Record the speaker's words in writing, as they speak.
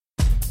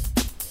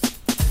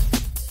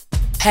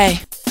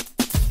Hey,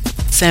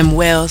 Sam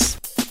Mwillz,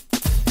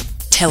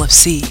 Tale of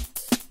Sea.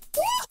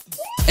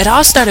 It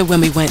all started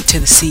when we went to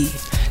the sea,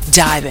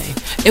 diving.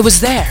 It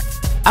was there.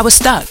 I was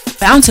stuck,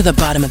 bound to the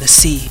bottom of the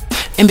sea.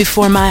 And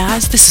before my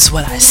eyes, this is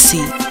what I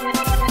see.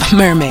 A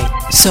mermaid,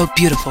 so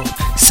beautiful,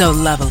 so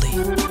lovely.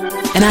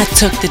 And I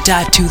took the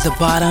dive to the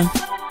bottom.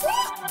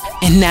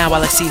 And now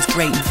all I see is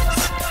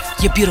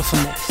greatness, your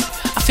beautifulness.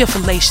 I feel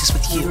fallacious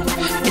with you.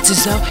 It's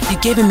as though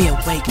you're giving me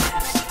awakeness.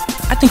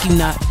 I think you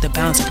knocked the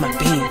balance of my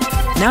being.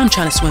 Now I'm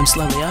trying to swim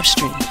slowly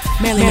upstream.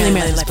 Merrily,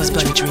 life was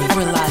but a dream. I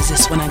realized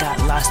this when I got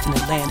lost in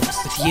Atlantis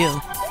with you.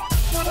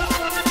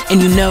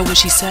 And you know what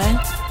she said?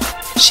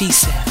 She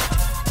said,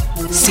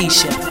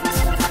 seashells.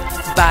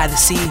 By the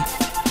sea.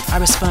 I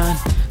respond,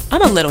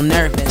 I'm a little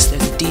nervous,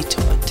 there's a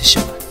detour to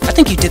shore. I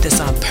think you did this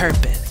on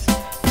purpose.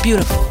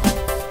 Beautiful.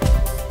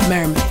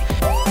 Mermaid.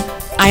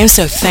 I am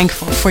so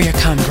thankful for your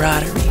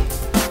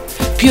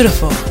camaraderie.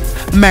 Beautiful.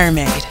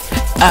 Mermaid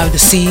of the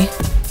sea.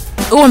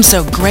 Oh, I'm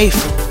so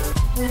grateful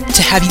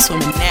to have you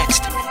swimming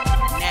next to me.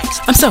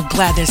 I'm so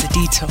glad there's a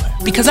detour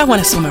because I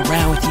want to swim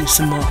around with you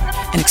some more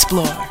and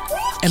explore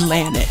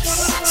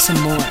Atlantis some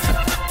more.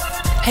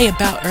 Hey,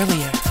 about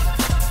earlier,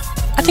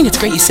 I think it's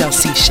great you sell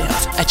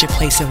seashells at your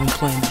place of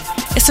employment.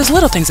 It's those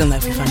little things in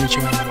life we find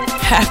enjoyment.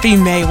 Happy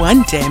May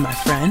one day, my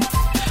friend.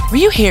 Were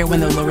you here when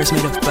the lure was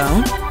made of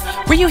bone?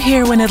 Were you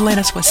here when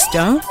Atlantis was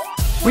stone?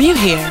 Were you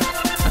here?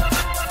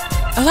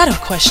 A lot of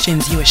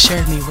questions you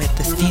assured me with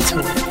this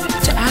detour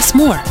to ask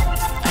more.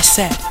 I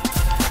said,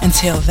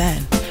 until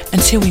then,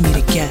 until we meet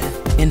again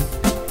in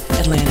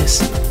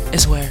Atlantis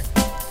is where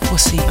we'll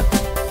see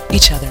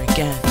each other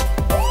again.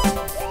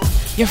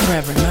 You're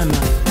forever in my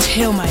mind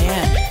till my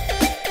end.